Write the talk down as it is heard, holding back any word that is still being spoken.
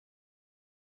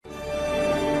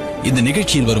இந்த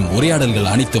நிகழ்ச்சியில் வரும் உரையாடல்கள்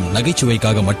அனைத்தும்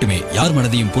நகைச்சுவைக்காக மட்டுமே, யார்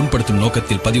மனதையும் புண்படுத்தும்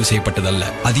நோக்கத்தில் பதிவு செய்யப்பட்டதல்ல.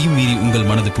 அதையும் மீறி உங்கள்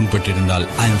மனது புண்பட்டிருந்தால்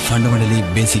I am fundamentally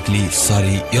basically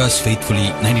sorry. Yours faithfully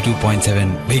 92.7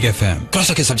 Big FM. Cross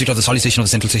talk is subject of the solicitation of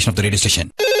the central station of the radio station.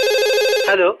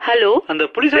 Hello hello அந்த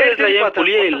புலிஸ் ஸ்டேஷன்ல ஏன்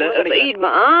புலியே இல்ல?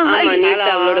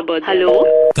 Hello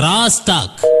Cross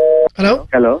talk.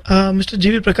 Hello. Mr.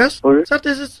 G.V. Prakash. Sir,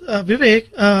 this is Vivek.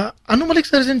 Anu Malik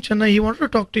sir is in Chennai. He wanted to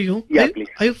talk to you. Yeah,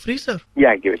 please. Are you free, sir?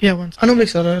 Yeah, give it. Yeah, once. Anu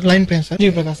Malik sir, line pen, sir.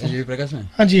 G.V. Prakash, sir. G.V. Prakash man.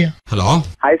 हाँ जी हाँ. Hello.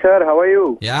 Hi sir, how are you?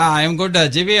 Yeah, I am good.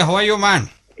 G.V. how are you, man?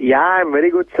 Yeah, I'm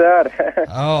very good, sir.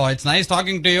 Oh, it's nice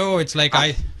talking to you. It's like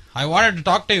I wanted to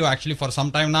talk to you actually for some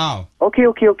time now. Okay.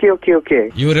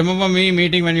 You remember me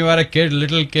meeting when you were a kid,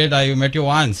 little kid? I met you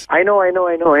once. I know.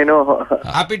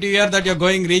 Happy to hear that you're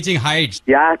reaching heights.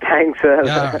 Yeah, thanks, sir.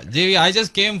 Yeah, JV, I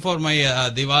just came for my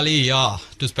Diwali,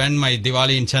 to spend my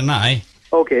Diwali in Chennai.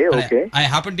 Okay. I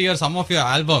happened to hear some of your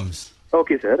albums.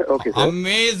 Okay, sir.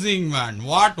 Amazing, man.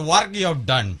 What work you have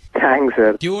done. Thanks,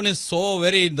 sir. Tune is so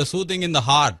very soothing in the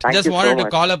heart. Thank Just you wanted so to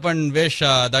much. call up and wish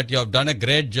that you have done a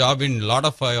great job in a lot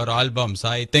of your albums.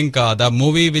 I think the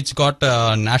movie which got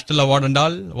national award and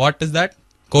all, what is that?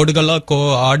 Kodugala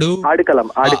Adu? Adukalam.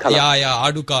 Yeah,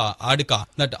 Aduka.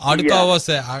 That Aduka was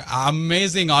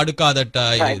amazing Aduka that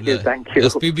Thank you.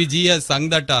 SPBG has sung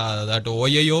that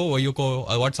Oyuko,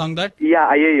 what song that?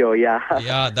 Yeah, Ayeyo, yeah.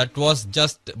 Yeah, that was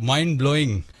just mind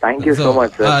blowing. Thank you so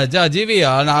much, sir. GV,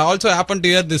 and I also happened to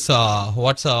hear this,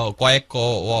 what's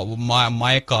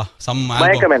Mayaka, some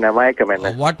album.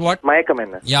 Mayakamena. What?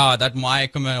 Mayakamena. Yeah, that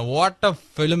Mayakamena. What a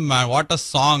film, man. What a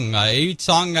song. Each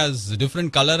song has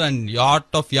different color and lot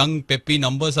of young peppy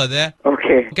numbers are there.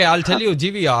 Okay, I'll tell you,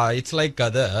 GV, it's like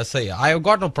I have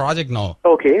got a project now.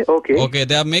 Okay.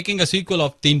 They are making a sequel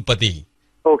of Teen Pati.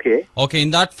 Okay.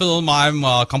 In that film, I'm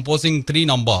composing 3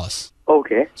 numbers.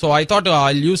 Okay. So I thought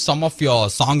I'll use some of your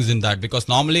songs in that, because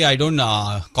normally I don't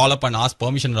call up and ask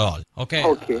permission at all. Okay.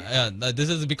 This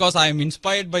is because I am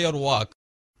inspired by your work.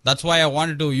 That's why I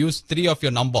wanted to use 3 of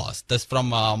your numbers. That's from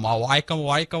Vaika.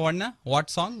 What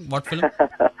song? What film?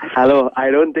 Hello,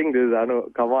 I don't think this is Anu.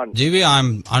 Come on. GV,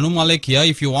 I'm Anu Malik here.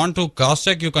 If you want to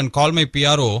cross-check, you can call my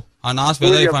PRO and ask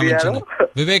whether if I'm in Chennai.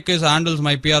 Vivek handles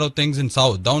my PRO things in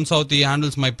South. Down South, he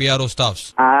handles my PRO stuffs.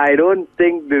 I don't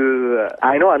think this is...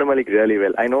 I know Anu Malik really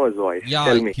well. I know his voice. Yeah,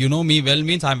 Tell me. You know me well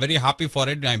means I'm very happy for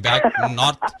it. I'm back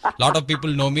north. Lot of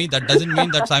people know me. That doesn't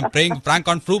mean that I'm playing prank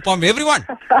on Fruit from everyone.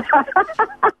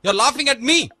 You're laughing at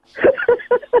me.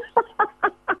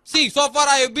 See, so far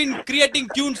I have been creating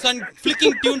tunes and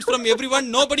flicking tunes from everyone.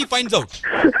 Nobody finds out.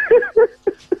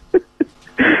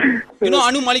 You know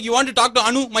Anu Malik, you want to talk to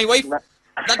Anu, my wife?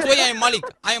 That's why I am Malik.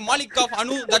 I am Malik of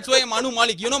Anu. That's why I am Anu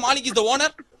Malik. You know Malik is the owner?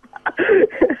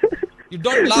 You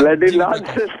don't laugh. Let it not.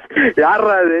 Yaar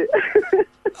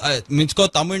मुझको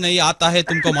तमिल नहीं आता है,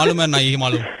 तुमको मालूम है नहीं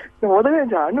मालूम?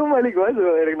 Anu Malik was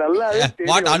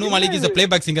What Anu Malik is a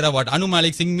playback singer or what? Anu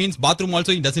Malik sing means bathroom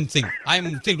also he doesn't sing.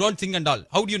 Don't sing and all.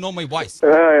 How do you know my voice?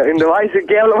 In the voice,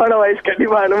 கேவலமான voice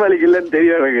கண்டிப்பா Anu Malik இல்லன்னு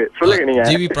தெரியும் எனக்கு. சொல்லுங்க நீங்க.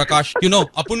 GV Prakash, you know,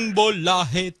 अपन बोला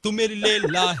है तू मेरे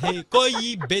लेला है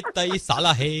कोई बेताई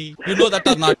साला है. You know that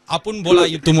or not? अपन बोला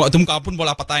तुमको अपन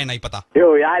बोला पता है नहीं पता? Yo,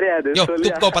 यार यार. Yo,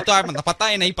 तुमको पता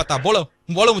है नहीं पता?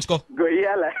 बोलो मुझको.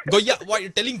 Goyala. Why you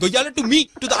telling Goyala to me,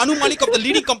 to the Anu Malik of the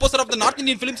leading composer of the North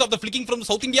Indian films of the flicking from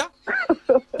South India?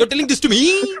 You're telling this to me?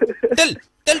 Tell.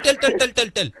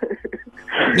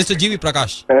 Mr. G.V.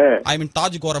 Prakash, I'm in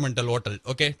Taj Governmental Hotel,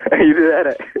 okay?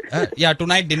 Yeah,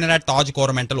 tonight dinner at Taj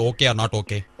Governmental, okay or not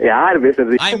okay? Yaar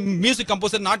besardi. I'm music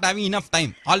composer, not having enough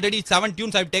time. Already 7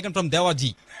 tunes I've taken from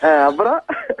Devaji.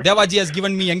 Devaji has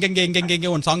given me Engenge,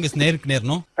 one song is Ner,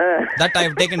 no? That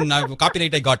I've taken,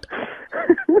 copyright I got.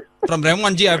 From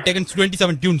Rahmanji, I've taken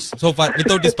 27 tunes so far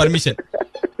without his permission.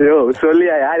 Yo,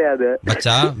 solliya yaar yaad hai.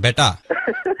 Bacha,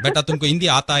 beta तुमको हिंदी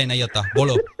आता है नहीं आता?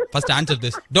 बोलो. First answer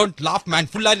this. Don't laugh, man.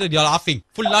 Full on you're laughing.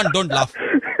 Full on, don't laugh.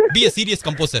 Be a serious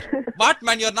composer. What,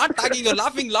 man? You're not talking. You're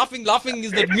laughing.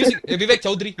 Is the music? Vivek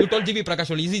Chaudhary, you told G.V.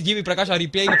 Prakash only. Is he G.V. Prakash or are you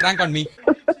playing a prank on me?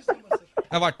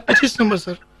 What? It's his number,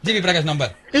 sir. G.V. Prakash number.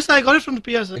 Yes, I got it from the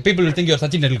PR, sir. People will think you're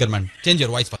Sachin Tendulkar, man. Change your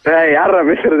voice first. யாரா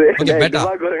பேசுறது? Okay, better.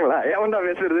 எவன்டா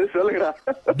பேசுறது? சொல்லுங்கடா.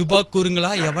 डुबा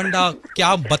कुरंगला यवंडा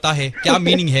क्या बता है, क्या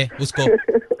मीनिंग है उसको?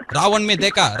 रावण में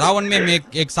देखा, रावण में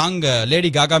एक सॉन्ग लेडी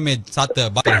गागा में साथ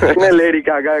बात என்ன லேடி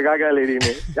காகா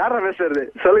லேடின்னு யாரா பேசுறது?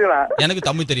 சொல்லுங்கடா. எனக்கு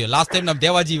தமிழ் தெரியும். லாஸ்ட் டைம் நான்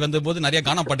தேவாஜி வந்தபோது நிறைய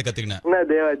கானா பாட்டு கத்துக்கினேன். என்ன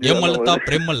தேவாஜி? ஏமலதா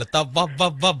பிரேமலதா வா வா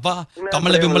வா வா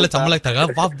கமல விமல சமல தக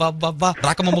வா வா வா வா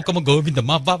ராகம முக்கம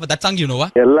கோவிந்தமா வா that song you know வா?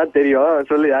 எல்லாம் தெரியும்.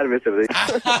 சொல்லு யார் பேசுறது?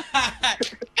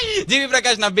 G.V.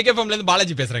 Prakash, நான் பிக் எஃப்எம்ல இருந்து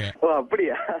பாலாஜி பேசுறேன். ஓ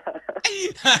அப்படியா?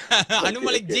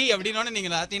 அனுமலிக் ஜி அப்படினோனே நீங்க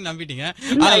எல்லாத்தையும் நம்பிட்டீங்க.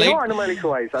 இல்ல, I know அனுமலிக்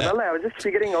வாய்ஸ். அதனால I was just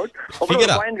figuring out. Figure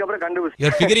ஒரு பாயிண்ட் அப்புறம் கண்டுபிடிச்சேன்.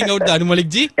 You're figuring out the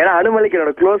அனுமலிக் G? ஏன்னா அனுமலிக்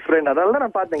என்னோட க்ளோஸ் ஃப்ரெண்ட். அதனால தான்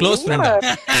நான் பார்த்தேன். Close friend.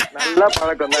 நல்லா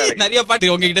பழக்கம் தான். நிறைய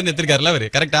பாட்டு உங்ககிட்ட இருந்து எடுத்துர்க்காருல அவரு.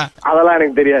 கரெக்ட்டா? அதெல்லாம்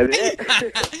எனக்கு தெரியாது.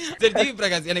 சரி ஜிவி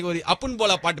பிரகாஷ் எனக்கு ஒரு அப்புன்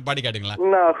போலா பாட்டு பாடி காட்டுங்களா?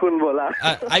 அப்புன் போலா.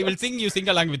 I will sing, you sing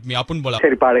along with me. அப்புன் போலா.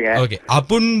 சரி பாடுங்க. Okay.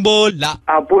 अपुन बोला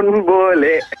अपुन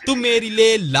बोले तू मेरी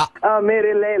लेला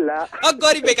मेरे लेला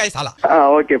गौरी बेकाई साला.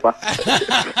 ஓகே பா.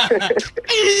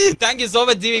 Thank you so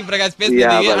much GV Prakash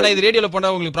பேசுனதுக்கு. ஆனா இது ரேடியோல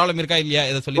போனா உங்களுக்கு ப்ராப்ளம் இருக்கா இல்லையா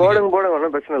இத சொல்லுங்க. போடுங்க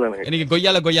ஒண்ணும் பிரச்சனை இல்ல எனக்கு. நீங்க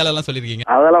கொய்யால எல்லாம் சொல்லிருக்கீங்க.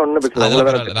 அதெல்லாம் ஒண்ணும் பிரச்சனை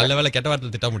இல்ல. நல்ல வேளை கெட்ட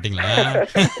வார்த்தை திட்ட மாட்டீங்களா?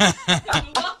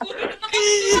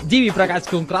 ஜிவி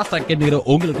பிரகாஷ்க்கும் கிராஸ் ட்ராக் கேட்கிற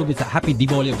உங்களுக்கும் it's happy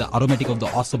Deepavali of the aromatic of the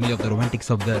ஆசோமலி of the romantics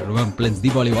of the romance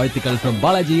Deepavali வாழ்த்துக்கள் from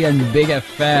Balaji and big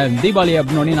FM. Deepavali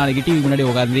அப்படினே நாளைக்கு டிவி முன்னாடி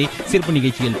உட்கார்ந்து சிறப்பு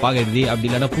நிகழ்ச்சிகள் பாக்குறது அப்படி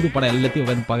இல்லனா புது படம் எல்லாத்தையும்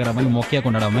உட்கார்ந்து பாக்குற மாதிரி மொக்கையா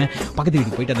கொண்டாடாம பக்கத்து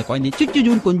வீட்டுக்கு போயிட்டு அந்த குழந்தை சுச்சு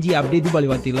ஜூன் கொஞ்சி அப்படியே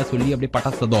தீபாவளி வார்த்தைகள் சொல்லி அப்படியே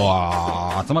பட்டாசு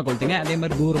ஆசமா கொளுத்துங்க. அதே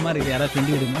மாதிரி தூரமா இருக்கு யாராவது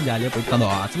ஃப்ரெண்டு வீடுமா ஜாலியா போயிட்டு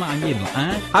தந்தோம் ஆசமா அங்கே இருக்கும்.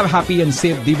 Have happy and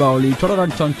safe Deepavali.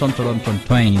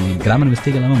 Grammar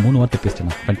mistake இல்லாம 3 வார்த்தை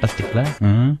பேசிட்டேன். ஃபேண்டாஸ்டிக்ல.